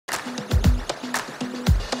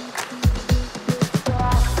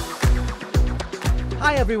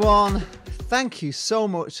Hi everyone, thank you so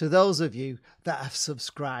much to those of you that have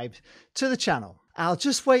subscribed to the channel. I'll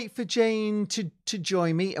just wait for Jane to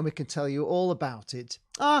join me and we can tell you all about it.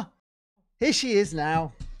 Here she is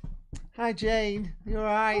now. Hi Jane, you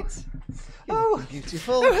alright? Oh,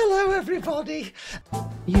 beautiful. Oh, hello everybody.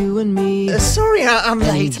 You and me. Sorry I'm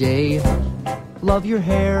late. Day. Love your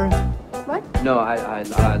hair. What? No,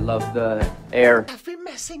 I love the air. I've been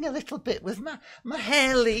messing a little bit with my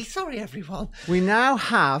hair, Lee. Sorry everyone. We now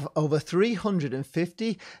have over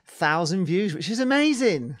 350,000 views, which is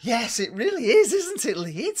amazing. Yes, it really is, isn't it,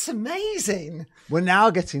 Lee? It's amazing. We're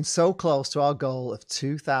now getting so close to our goal of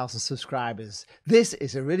 2,000 subscribers. This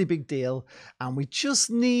is a really big deal, and we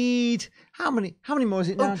just need... How many more is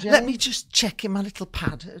it now, Jane? Let me just check in my little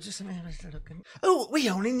pad. Oh, we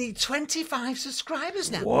only need 25 subscribers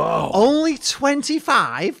now. Whoa. Only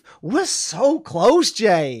 25? We're so close,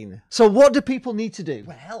 Jane. So what do people need to do?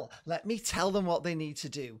 Well, let me tell them what they need to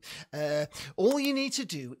do. All you need to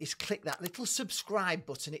do is click that little subscribe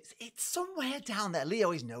button. It's somewhere down there. Lee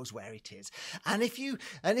always knows where it is. And if you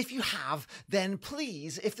have, then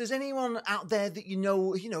please, if there's anyone out there that you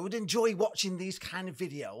know would enjoy watching these kind of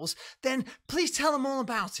videos, then please tell them all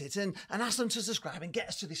about it and ask them to subscribe and get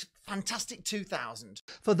us to this fantastic 2,000.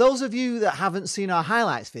 For those of you that haven't seen our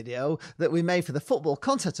highlights video that we made for the Football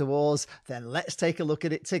Content Awards, then let's take a look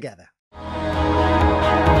at it together. It's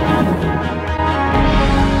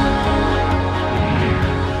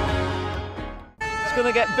going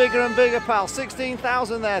to get bigger and bigger, pal.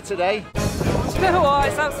 16,000 there today. Do you know what?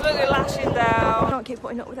 It's absolutely lashing down. I can't keep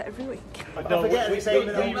putting up with it every week.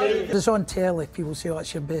 It's on telly, people say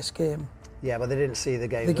that's your best game. Yeah, but they didn't see the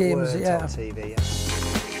game. The games, yeah. On TV.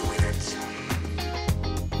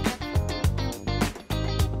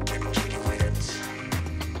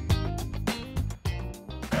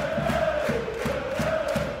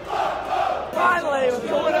 Finally, we're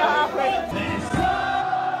coming out happy.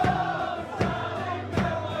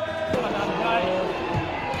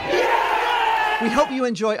 We hope you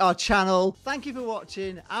enjoy our channel. Thank you for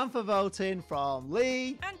watching and for voting from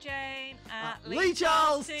Lee And Jane at Lee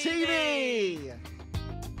Charles TV.